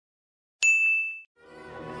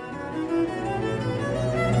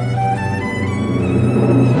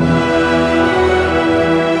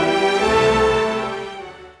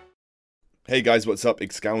Hey guys, what's up?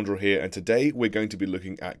 It's Scoundrel here, and today we're going to be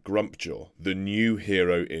looking at Grumpjaw, the new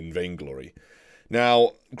hero in Vainglory.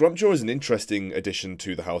 Now, Grumpjaw is an interesting addition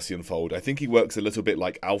to the Halcyon fold. I think he works a little bit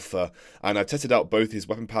like Alpha, and I've tested out both his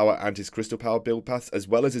weapon power and his crystal power build paths, as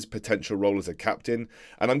well as his potential role as a captain,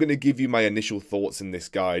 and I'm going to give you my initial thoughts in this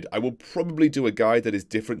guide. I will probably do a guide that is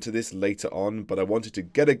different to this later on, but I wanted to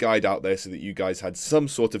get a guide out there so that you guys had some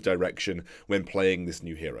sort of direction when playing this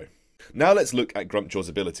new hero. Now let's look at Grumpjaw's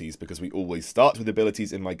abilities, because we always start with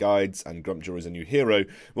abilities in my guides, and Grumpjaw is a new hero.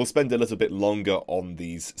 We'll spend a little bit longer on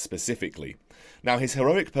these specifically. Now his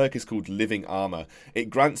heroic perk is called Living Armor. It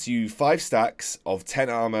grants you 5 stacks of 10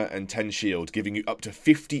 armor and 10 shield, giving you up to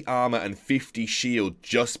 50 armor and 50 shield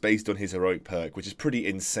just based on his heroic perk, which is pretty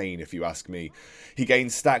insane if you ask me. He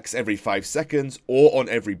gains stacks every 5 seconds or on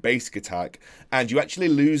every basic attack, and you actually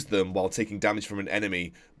lose them while taking damage from an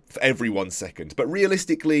enemy for every 1 second. But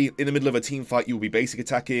realistically, in the middle of a team fight, you'll be basic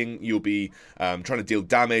attacking, you'll be trying to deal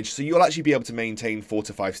damage, so you'll actually be able to maintain 4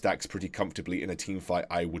 to 5 stacks pretty comfortably in a team fight,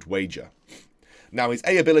 I would wager. Now his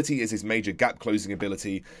A ability is his major gap closing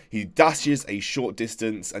ability. He dashes a short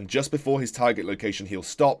distance, and just before his target location he'll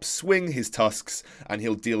stop, swing his tusks, and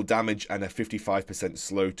he'll deal damage and a 55%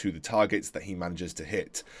 slow to the targets that he manages to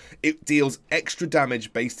hit. It deals extra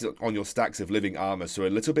damage based on your stacks of living armor, so a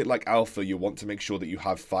little bit like Alpha, you want to make sure that you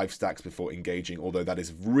have 5 stacks before engaging, although that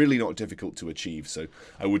is really not difficult to achieve, so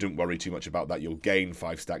I wouldn't worry too much about that. You'll gain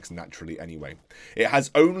 5 stacks naturally anyway. It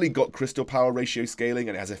has only got crystal power ratio scaling,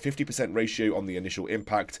 and it has a 50% ratio on the initial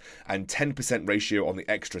impact and 10% ratio on the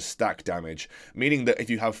extra stack damage, meaning that if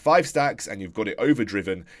you have 5 stacks and you've got it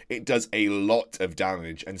overdriven, it does a lot of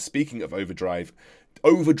damage. And speaking of overdriving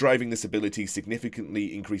this ability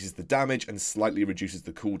significantly increases the damage and slightly reduces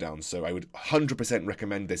the cooldown, so I would 100%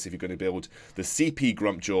 recommend this if you're going to build the CP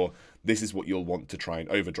Grumpjaw. This is what you'll want to try and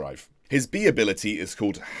overdrive. His B ability is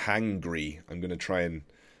called Hangry. I'm going to try and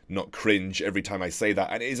not cringe every time I say that,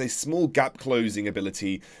 and it is a small gap closing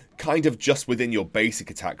ability kind of just within your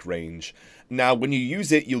basic attack range. Now when you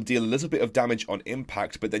use it, you'll deal a little bit of damage on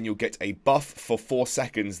impact, but then you'll get a buff for 4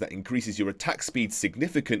 seconds that increases your attack speed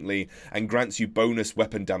significantly and grants you bonus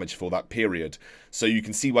weapon damage for that period. So you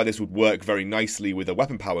can see why this would work very nicely with a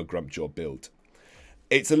weapon power Grumpjaw build.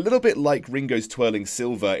 It's a little bit like Ringo's Twirling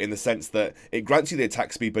Silver in the sense that it grants you the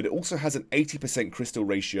attack speed, but it also has an 80% crystal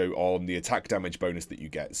ratio on the attack damage bonus that you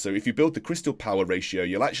get. So if you build the crystal power ratio,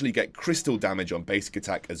 you'll actually get crystal damage on basic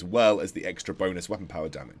attack as well as the extra bonus weapon power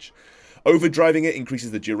damage. Overdriving it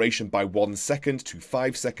increases the duration by 1 second to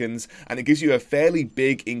 5 seconds, and it gives you a fairly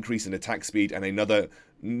big increase in attack speed and another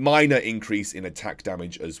minor increase in attack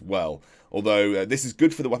damage as well. Although this is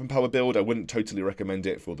good for the weapon power build, I wouldn't totally recommend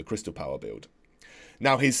it for the crystal power build.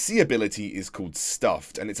 Now his C ability is called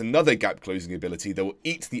Stuffed, and it's another gap closing ability that will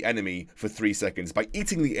eat the enemy for 3 seconds. By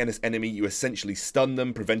eating the enemy, you essentially stun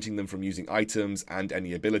them, preventing them from using items and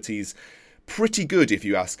any abilities. Pretty good if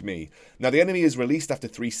you ask me. Now the enemy is released after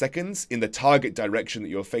 3 seconds in the target direction that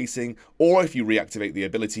you're facing, or if you reactivate the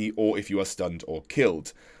ability, or if you are stunned or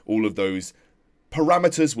killed. All of those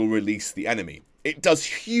parameters will release the enemy. It does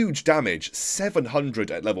huge damage, 700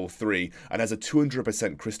 at level 3, and has a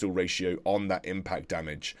 200% crystal ratio on that impact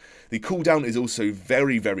damage. The cooldown is also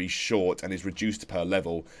very, very short and is reduced per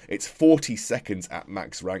level. It's 40 seconds at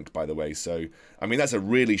max rank, by the way, so, I mean, that's a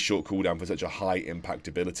really short cooldown for such a high impact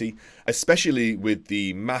ability, especially with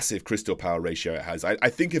the massive crystal power ratio it has. I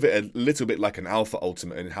think of it a little bit like an Alpha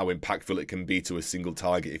ultimate and how impactful it can be to a single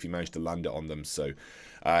target if you manage to land it on them, so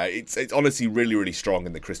it's honestly really, really strong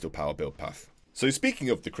in the crystal power build path. So speaking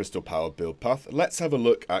of the crystal power build path, let's have a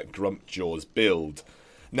look at Grumpjaw's build.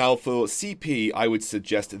 Now for CP, I would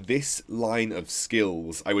suggest this line of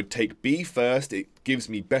skills. I would take B first. It gives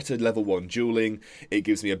me better level 1 dueling, it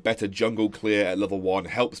gives me a better jungle clear at level 1,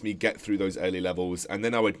 helps me get through those early levels, and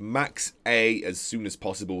then I would max A as soon as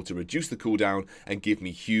possible to reduce the cooldown and give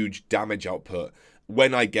me huge damage output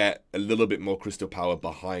when I get a little bit more crystal power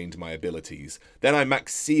behind my abilities. Then I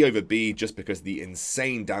max C over B just because of the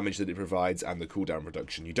insane damage that it provides and the cooldown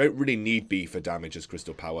reduction. You don't really need B for damage as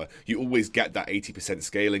crystal power. You always get that 80%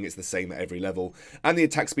 scaling, it's the same at every level, and the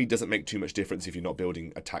attack speed doesn't make too much difference if you're not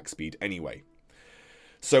building attack speed anyway.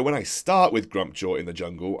 So when I start with Grumpjaw in the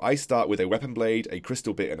jungle, I start with a Weapon Blade, a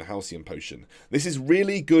Crystal Bit, and a Halcyon Potion. This is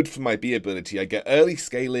really good for my B ability. I get early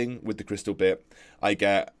scaling with the Crystal Bit. I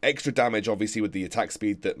get extra damage, obviously, with the attack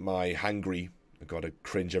speed that my Hangry, I've got to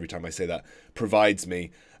cringe every time I say that, provides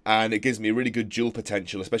me. And it gives me really good duel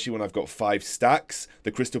potential, especially when I've got 5 stacks.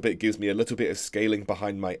 The Crystal Bit gives me a little bit of scaling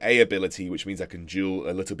behind my A ability, which means I can duel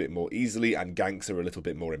a little bit more easily, and ganks are a little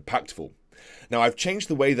bit more impactful. Now, I've changed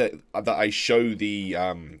the way that I show the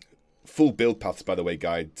full build paths, by the way,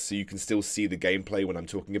 guide, so you can still see the gameplay when I'm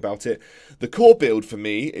talking about it. The core build for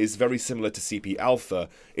me is very similar to CP Alpha.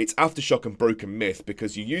 It's Aftershock and Broken Myth,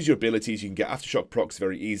 because you use your abilities, you can get Aftershock procs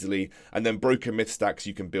very easily, and then Broken Myth stacks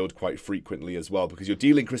you can build quite frequently as well, because you're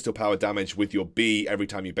dealing crystal power damage with your B every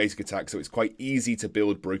time you basic attack, so it's quite easy to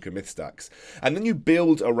build Broken Myth stacks. And then you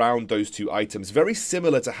build around those two items, very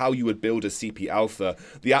similar to how you would build a CP Alpha,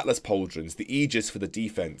 the Atlas Pauldrons, the Aegis for the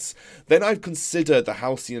defense. Then I'd consider the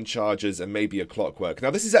Halcyon Chargers and maybe a Clockwork.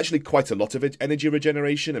 Now, this is actually quite a lot of energy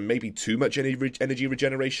regeneration, and maybe too much energy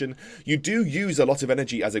regeneration. You do use a lot of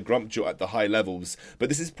energy as a Grumpjaw at the high levels, but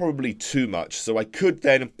this is probably too much. So I could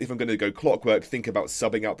then, if I'm going to go Clockwork, think about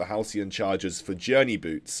subbing out the Halcyon Chargers for Journey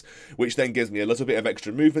Boots, which then gives me a little bit of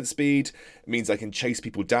extra movement speed. It means I can chase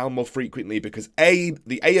people down more frequently, because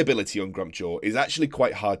the A ability on Grumpjaw is actually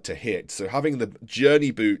quite hard to hit. So having the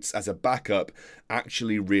Journey Boots as a backup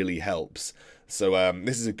actually really helps. So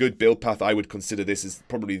this is a good build path. I would consider this as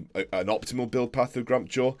probably an optimal build path for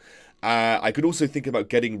Grumpjaw. I could also think about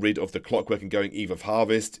getting rid of the Clockwork and going Eve of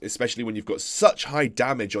Harvest, especially when you've got such high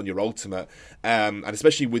damage on your ultimate, and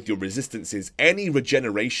especially with your resistances. Any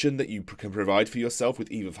regeneration that you can provide for yourself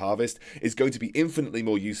with Eve of Harvest is going to be infinitely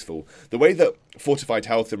more useful. The way that Fortified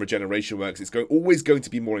Health and regeneration works, it's always going to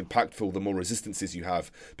be more impactful the more resistances you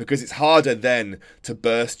have, because it's harder then to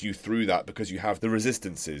burst you through that because you have the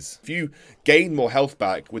resistances. If you gain more health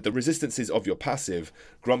back with the resistances of your passive,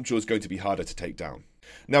 Grumpjaw is going to be harder to take down.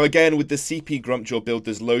 Now again, with the CP Grumpjaw build,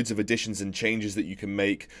 there's loads of additions and changes that you can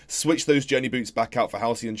make. Switch those Journey Boots back out for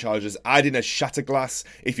Halcyon Chargers, add in a Shatterglass.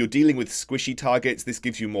 If you're dealing with squishy targets, this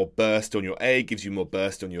gives you more burst on your A, gives you more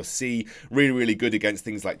burst on your C. Really, really good against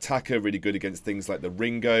things like Taka, really good against things like the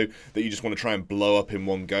Ringo, that you just want to try and blow up in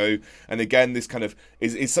one go. And again, this kind of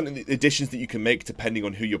is something, additions that you can make depending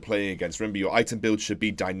on who you're playing against. Remember, your item build should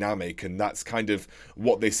be dynamic, and that's kind of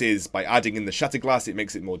what this is. By adding in the Shatterglass, it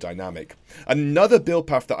makes it more dynamic. Another build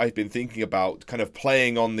path that I've been thinking about, kind of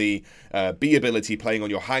playing on the B ability, playing on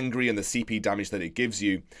your hangry and the CP damage that it gives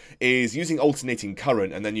you, is using alternating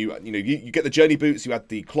current. And then you get the Journey Boots, you add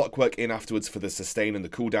the Clockwork in afterwards for the sustain and the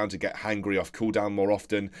cooldown to get hangry off cooldown more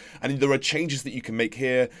often. And there are changes that you can make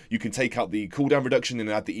here. You can take out the cooldown reduction and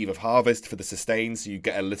add the Eve of Harvest for the sustain, so you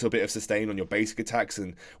get a little bit of sustain on your basic attacks,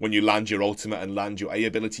 and when you land your ultimate and land your A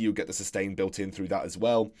ability, you'll get the sustain built in through that as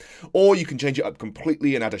well. Or you can change it up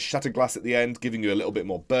completely and add a Shatterglass at the end, giving you a little bit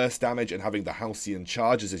more burst damage and having the Halcyon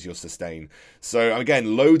Chargers as your sustain. So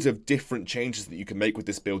again, loads of different changes that you can make with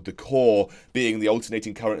this build, the core being the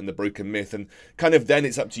alternating current and the Broken Myth, and kind of then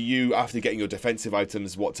it's up to you, after getting your defensive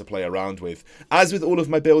items, what to play around with. As with all of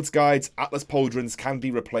my builds guides, Atlas Pauldrons can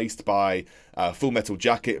be replaced by Full Metal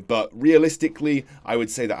Jacket, but realistically I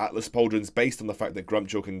would say that Atlas Pauldrons, based on the fact that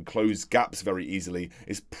Grumpjaw can close gaps very easily,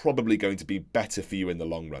 is probably going to be better for you in the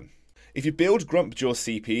long run. If you build Grumpjaw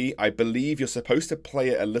CP, I believe you're supposed to play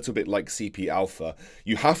it a little bit like CP Alpha.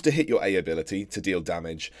 You have to hit your A ability to deal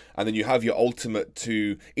damage, and then you have your ultimate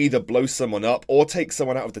to either blow someone up or take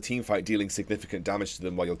someone out of the teamfight, dealing significant damage to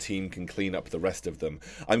them while your team can clean up the rest of them.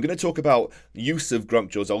 I'm going to talk about use of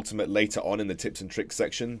Grumpjaw's ultimate later on in the tips and tricks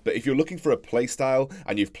section, but if you're looking for a playstyle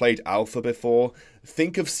and you've played Alpha before,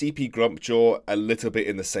 think of CP Grumpjaw a little bit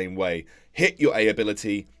in the same way. Hit your A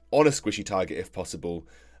ability on a squishy target if possible.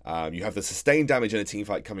 You have the sustained damage in a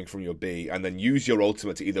teamfight coming from your B, and then use your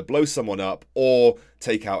ultimate to either blow someone up or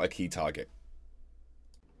take out a key target.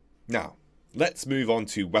 Now, let's move on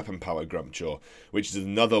to Weapon Power Grumpjaw, which is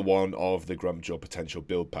another one of the Grumpjaw potential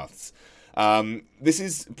build paths. This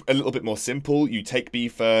is a little bit more simple. You take B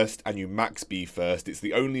first and you max B first. It's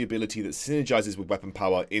the only ability that synergizes with Weapon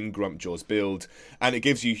Power in Grumpjaw's build, and it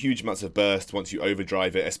gives you huge amounts of burst once you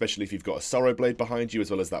overdrive it, especially if you've got a Sorrow Blade behind you, as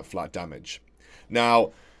well as that flat damage.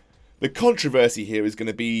 Now, the controversy here is going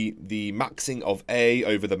to be the maxing of A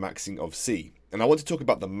over the maxing of C. And I want to talk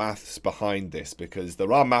about the maths behind this, because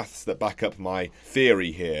there are maths that back up my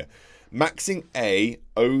theory here. Maxing A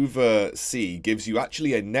over C gives you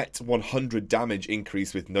actually a net 100 damage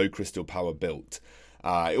increase with no crystal power built.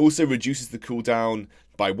 It also reduces the cooldown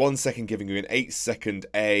by 1 second, giving you an 8-second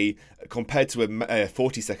A compared to a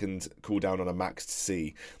 40-second cooldown on a maxed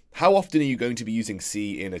C. How often are you going to be using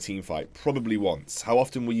C in a teamfight? Probably once. How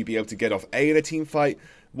often will you be able to get off A in a teamfight?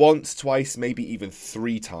 Once, twice, maybe even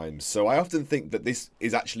 3 times. So I often think that this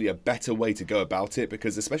is actually a better way to go about it,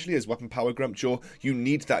 because especially as Weapon Power Grumpjaw, you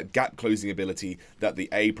need that gap closing ability that the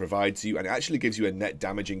A provides you, and it actually gives you a net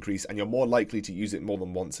damage increase, and you're more likely to use it more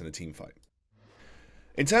than once in a teamfight.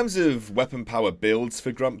 In terms of weapon power builds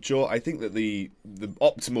for Grumpjaw, I think that the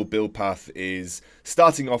optimal build path is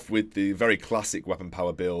starting off with the very classic weapon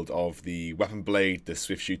power build of the Weapon Blade, the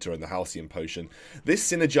Swift Shooter, and the Halcyon Potion. This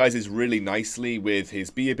synergizes really nicely with his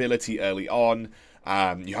B ability early on.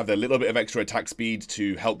 You have a little bit of extra attack speed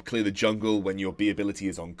to help clear the jungle when your B ability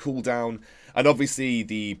is on cooldown. And obviously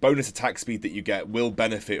the bonus attack speed that you get will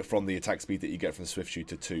benefit from the attack speed that you get from Swift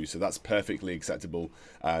Shooter too. So that's perfectly acceptable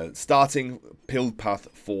starting build path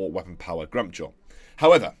for weapon power Grumpjaw.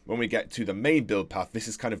 However, when we get to the main build path, this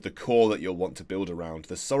is kind of the core that you'll want to build around.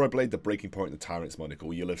 The Sorrow Blade, the Breaking Point, and the Tyrant's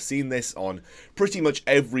Monocle. You'll have seen this on pretty much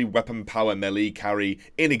every weapon power melee carry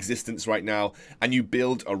in existence right now, and you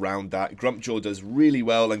build around that. Grumpjaw does really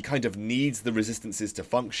well and kind of needs the resistances to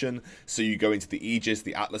function, so you go into the Aegis,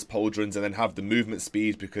 the Atlas Pauldrons, and then have the movement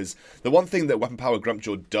speed, because the one thing that weapon power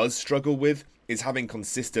Grumpjaw does struggle with is having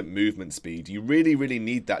consistent movement speed. You really, really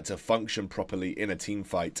need that to function properly in a team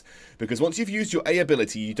fight, because once you've used your A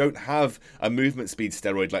ability, you don't have a movement speed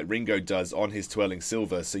steroid like Ringo does on his Twirling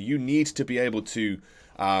Silver, so you need to be able to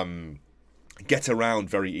get around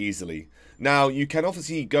very easily. Now, you can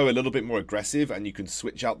obviously go a little bit more aggressive and you can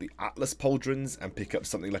switch out the Atlas Pauldrons and pick up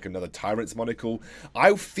something like another Tyrant's Monocle.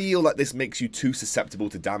 I feel like this makes you too susceptible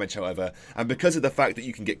to damage, however, and because of the fact that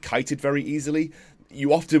you can get kited very easily,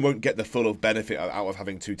 you often won't get the full of benefit out of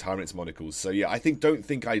having two Tyrant's Monocles. So yeah, don't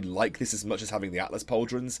think I like this as much as having the Atlas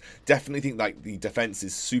Pauldrons. Definitely think like the defense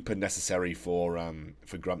is super necessary for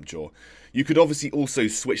Grumpjaw. You could obviously also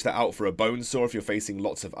switch that out for a Bonesaw if you're facing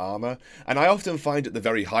lots of armor. And I often find at the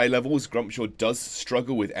very high levels, Grumpjaw does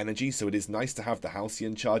struggle with energy, so it is nice to have the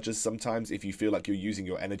Halcyon charges sometimes if you feel like you're using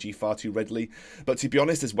your energy far too readily. But to be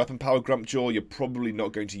honest, as weapon power Grumpjaw, you're probably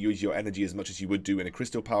not going to use your energy as much as you would do in a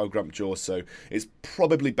crystal power Grumpjaw, so it's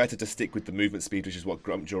probably better to stick with the movement speed, which is what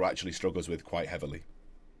Grumpjaw actually struggles with quite heavily.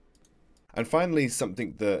 And finally,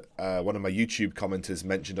 something that one of my YouTube commenters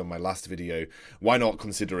mentioned on my last video, why not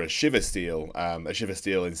consider a Shiver Steel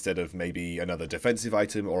instead of maybe another defensive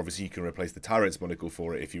item, or obviously you can replace the Tyrant's Monocle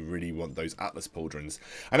for it if you really want those Atlas Pauldrons.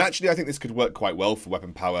 And actually I think this could work quite well for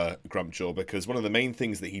weapon power Grumpjaw, because one of the main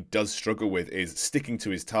things that he does struggle with is sticking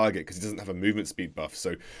to his target because he doesn't have a movement speed buff.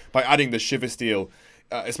 So by adding the Shiver Steel,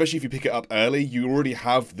 especially if you pick it up early, you already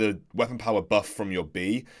have the weapon power buff from your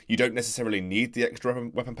B. You don't necessarily need the extra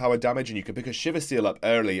weapon power damage, and you can pick a Shiver Steel up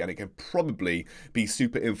early, and it can probably be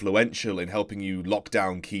super influential in helping you lock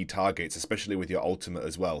down key targets, especially with your ultimate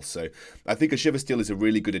as well. So I think a Shiver Steel is a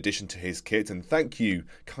really good addition to his kit, and thank you,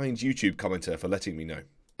 kind YouTube commenter, for letting me know.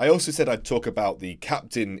 I also said I'd talk about the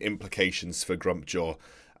captain implications for Grumpjaw.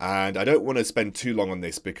 And I don't want to spend too long on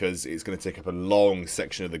this because it's going to take up a long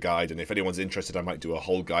section of the guide, and if anyone's interested I might do a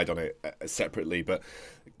whole guide on it separately. But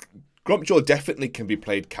Grumpjaw definitely can be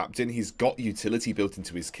played captain. He's got utility built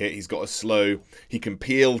into his kit, he's got a slow, he can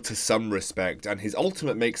peel to some respect, and his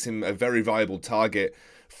ultimate makes him a very viable target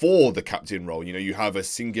for the captain role. You know, you have a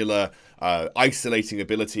singular isolating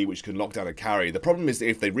ability which can lock down a carry. The problem is that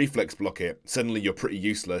if they reflex block it, suddenly you're pretty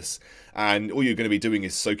useless, and all you're going to be doing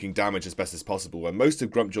is soaking damage as best as possible. And most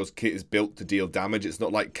of Grumpjaw's kit is built to deal damage. It's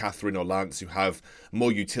not like Catherine or Lance who have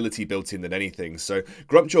more utility built in than anything. So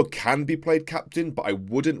Grumpjaw can be played captain, but I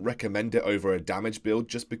wouldn't recommend it over a damage build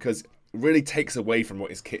just because really takes away from what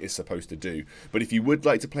his kit is supposed to do. But if you would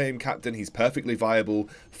like to play him captain, he's perfectly viable.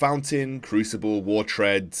 Fountain, Crucible, War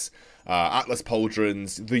Treads, Atlas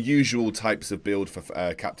Pauldrons, the usual types of build for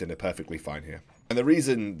captain are perfectly fine here. And the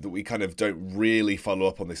reason that we kind of don't really follow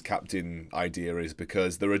up on this captain idea is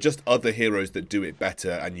because there are just other heroes that do it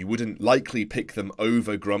better, and you wouldn't likely pick them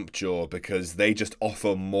over Grumpjaw because they just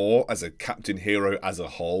offer more as a captain hero as a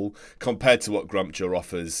whole compared to what Grumpjaw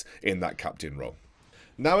offers in that captain role.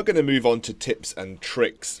 Now we're going to move on to tips and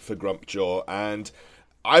tricks for Grumpjaw, and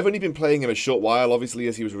I've only been playing him a short while. Obviously,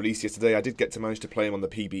 as he was released yesterday, I did get to manage to play him on the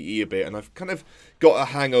PBE a bit, and I've kind of got a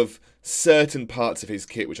hang of certain parts of his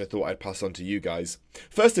kit which I thought I'd pass on to you guys.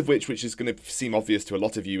 First of which is going to seem obvious to a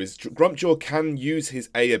lot of you, is Grumpjaw can use his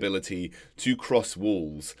A ability to cross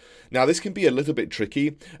walls. Now this can be a little bit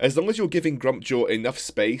tricky. As long as you're giving Grumpjaw enough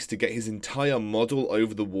space to get his entire model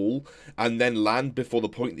over the wall and then land before the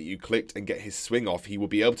point that you clicked and get his swing off, he will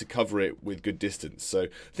be able to cover it with good distance. So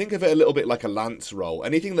think of it a little bit like a Lance roll.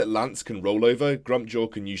 Anything that Lance can roll over,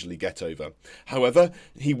 Grumpjaw can usually get over. However,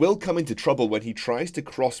 he will come into trouble when he tries to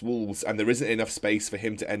cross walls and there isn't enough space for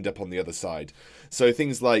him to end up on the other side. So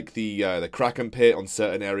things like the Kraken Pit on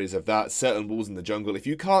certain areas of that, certain walls in the jungle, if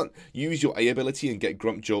you can't use your A ability and get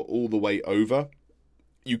Grumpjaw all the way over,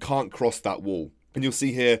 you can't cross that wall. And you'll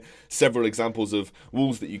see here several examples of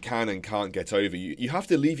walls that you can and can't get over. You have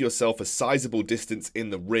to leave yourself a sizable distance in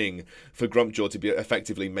the ring for Grumpjaw to be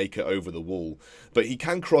effectively make it over the wall. But he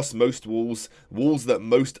can cross most walls that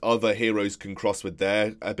most other heroes can cross with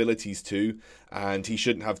their abilities too, and he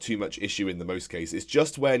shouldn't have too much issue in the most cases. It's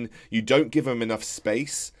just when you don't give him enough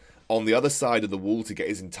space on the other side of the wall to get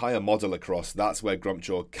his entire model across, that's where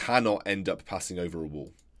Grumpjaw cannot end up passing over a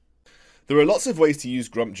wall. There are lots of ways to use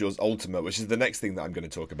Grumpjaw's ultimate, which is the next thing that I'm going to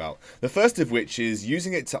talk about. The first of which is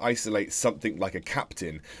using it to isolate something like a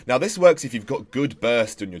captain. Now this works if you've got good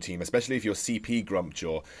burst on your team, especially if you're CP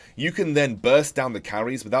Grumpjaw. You can then burst down the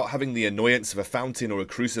carries without having the annoyance of a fountain or a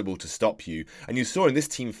crucible to stop you. And you saw in this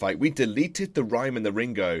team fight, we deleted the Rhyme and the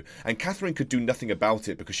Ringo, and Catherine could do nothing about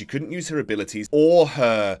it because she couldn't use her abilities or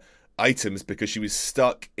her items because she was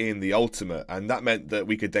stuck in the ultimate, and that meant that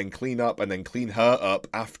we could then clean up and then clean her up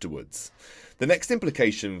afterwards. The next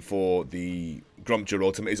implication for the Grumpjaw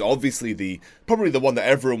ultimate is obviously probably the one that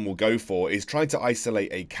everyone will go for, is trying to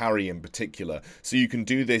isolate a carry in particular. So you can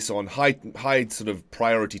do this on high sort of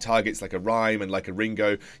priority targets like a Rhyme and like a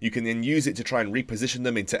Ringo. You can then use it to try and reposition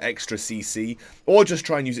them into extra CC, or just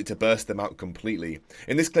try and use it to burst them out completely.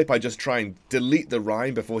 In this clip I just try and delete the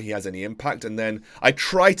Rhyme before he has any impact, and then I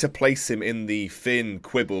try to place him in the Finn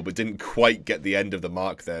Quibble but didn't quite get the end of the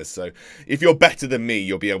mark there. So if you're better than me,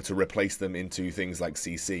 you'll be able to replace them into things like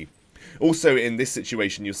CC. Also in this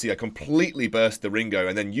situation, you'll see I completely burst the Ringo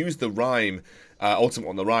and then use the Rhyme, ultimate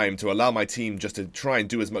on the Rhyme, to allow my team just to try and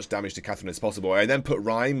do as much damage to Catherine as possible. I then put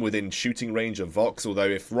Rhyme within shooting range of Vox, although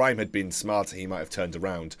if Rhyme had been smarter, he might have turned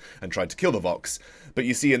around and tried to kill the Vox. But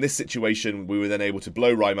you see in this situation, we were then able to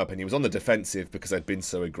blow Rhyme up and he was on the defensive because I'd been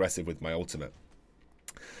so aggressive with my ultimate.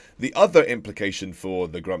 The other implication for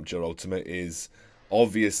the Grumpjaw ultimate is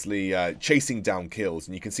obviously chasing down kills,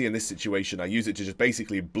 and you can see in this situation I use it to just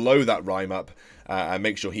basically blow that Rhyme up and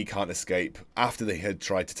make sure he can't escape after they had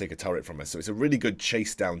tried to take a turret from us. So it's a really good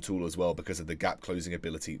chase down tool as well because of the gap closing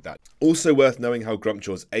ability. That also worth knowing how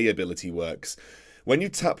Grumpjaw's A ability works. When you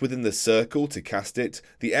tap within the circle to cast it,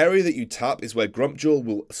 the area that you tap is where Grumpjaw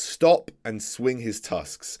will stop and swing his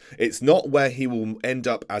tusks. It's not where he will end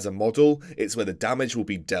up as a model, it's where the damage will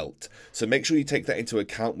be dealt. So make sure you take that into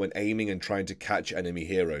account when aiming and trying to catch enemy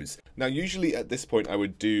heroes. Now usually at this point I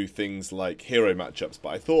would do things like hero matchups, but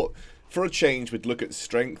I thought for a change, we'd look at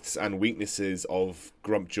strengths and weaknesses of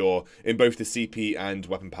Grumpjaw in both the CP and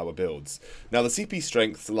weapon power builds. Now, the CP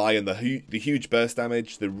strengths lie in the huge burst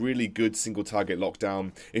damage, the really good single target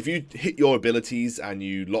lockdown. If you hit your abilities and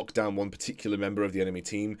you lock down one particular member of the enemy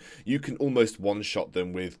team, you can almost one-shot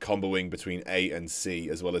them with comboing between A and C,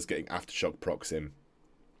 as well as getting aftershock procs in.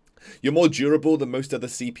 You're more durable than most other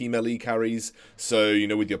CP melee carries, so, you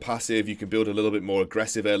know, with your passive, you can build a little bit more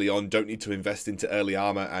aggressive early on, don't need to invest into early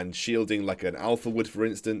armor and shielding like an Alpha would, for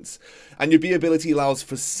instance, and your B ability allows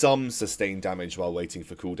for some sustained damage while waiting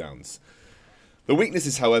for cooldowns. The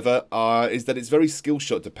weaknesses, however, is that it's very skill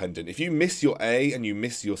shot dependent. If you miss your A and you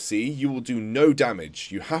miss your C, you will do no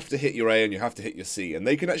damage. You have to hit your A and you have to hit your C, and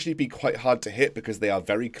they can actually be quite hard to hit because they are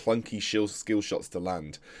very clunky skill shots to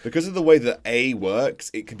land. Because of the way that A works,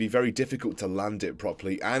 it can be very difficult to land it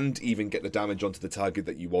properly and even get the damage onto the target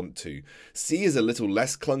that you want to. C is a little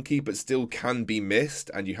less clunky, but still can be missed,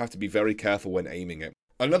 and you have to be very careful when aiming it.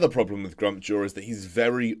 Another problem with Grumpjaw is that he's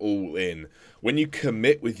very all-in. When you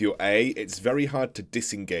commit with your A, it's very hard to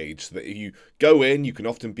disengage, so that if you go in, you can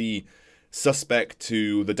often be suspect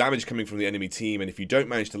to the damage coming from the enemy team, and if you don't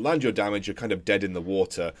manage to land your damage, you're kind of dead in the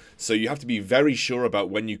water. So you have to be very sure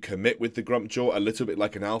about when you commit with the Grumpjaw, a little bit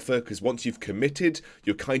like an Alpha, because once you've committed,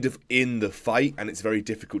 you're kind of in the fight, and it's very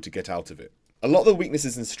difficult to get out of it. A lot of the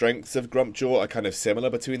weaknesses and strengths of Grumpjaw are kind of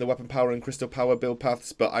similar between the weapon power and crystal power build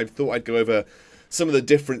paths, but I thought I'd go over some of the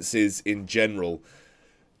differences in general.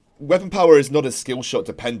 Weapon power is not as skill shot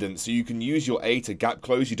dependent, so you can use your A to gap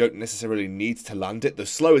close. You don't necessarily need to land it. The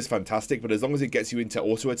slow is fantastic, but as long as it gets you into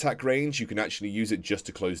auto attack range, you can actually use it just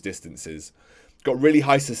to close distances. Got really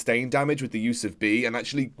high sustain damage with the use of B, and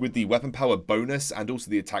actually with the weapon power bonus and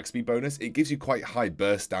also the attack speed bonus, it gives you quite high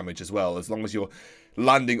burst damage as well, as long as you're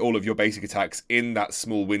landing all of your basic attacks in that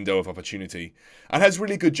small window of opportunity. And has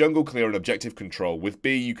really good jungle clear and objective control. With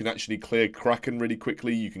B, you can actually clear Kraken really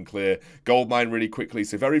quickly, you can clear Goldmine really quickly,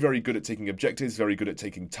 so very, very good at taking objectives, very good at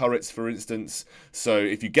taking turrets, for instance. So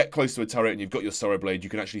if you get close to a turret and you've got your Sorrow Blade, you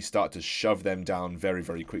can actually start to shove them down very,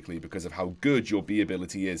 very quickly because of how good your B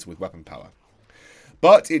ability is with weapon power.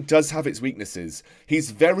 But it does have its weaknesses. He's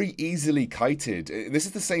very easily kited. This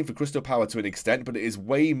is the same for crystal power to an extent, but it is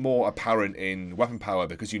way more apparent in weapon power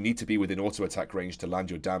because you need to be within auto attack range to land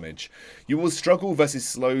your damage. You will struggle versus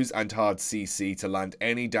slows and hard CC to land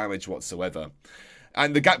any damage whatsoever.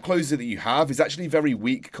 And the gap closer that you have is actually very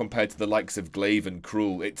weak compared to the likes of Glaive and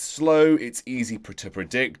Cruel. It's slow, it's easy to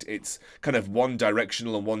predict, it's kind of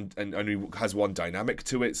one-directional and only has one dynamic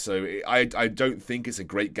to it, so I don't think it's a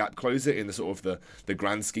great gap closer in the sort of the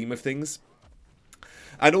grand scheme of things.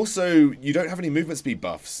 And also, you don't have any movement speed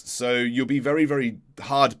buffs, so you'll be very, very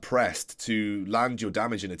hard-pressed to land your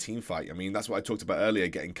damage in a team fight. I mean, that's what I talked about earlier,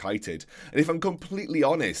 getting kited. And if I'm completely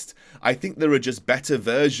honest, I think there are just better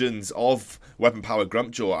versions of Weapon Power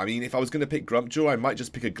Grumpjaw. I mean, if I was going to pick Grumpjaw, I might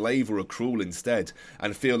just pick a Glaive or a Cruel instead,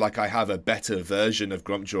 and feel like I have a better version of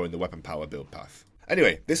Grumpjaw in the Weapon Power build path.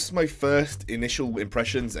 Anyway, this is my first initial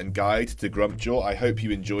impressions and guide to Grumpjaw. I hope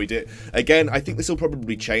you enjoyed it. Again, I think this will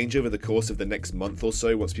probably change over the course of the next month or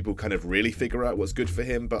so once people kind of really figure out what's good for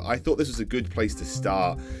him, but I thought this was a good place to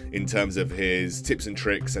start in terms of his tips and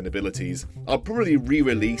tricks and abilities. I'll probably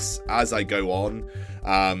re-release as I go on,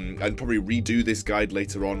 and probably redo this guide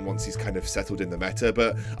later on once he's kind of settled in the meta,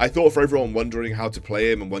 but I thought for everyone wondering how to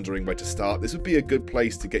play him and wondering where to start, this would be a good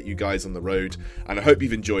place to get you guys on the road, and I hope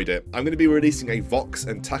you've enjoyed it. I'm going to be releasing a Vox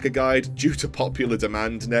and Taka guide due to popular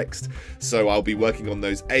demand next, so I'll be working on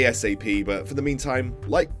those ASAP, but for the meantime,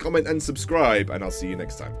 like, comment and subscribe, and I'll see you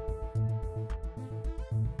next time.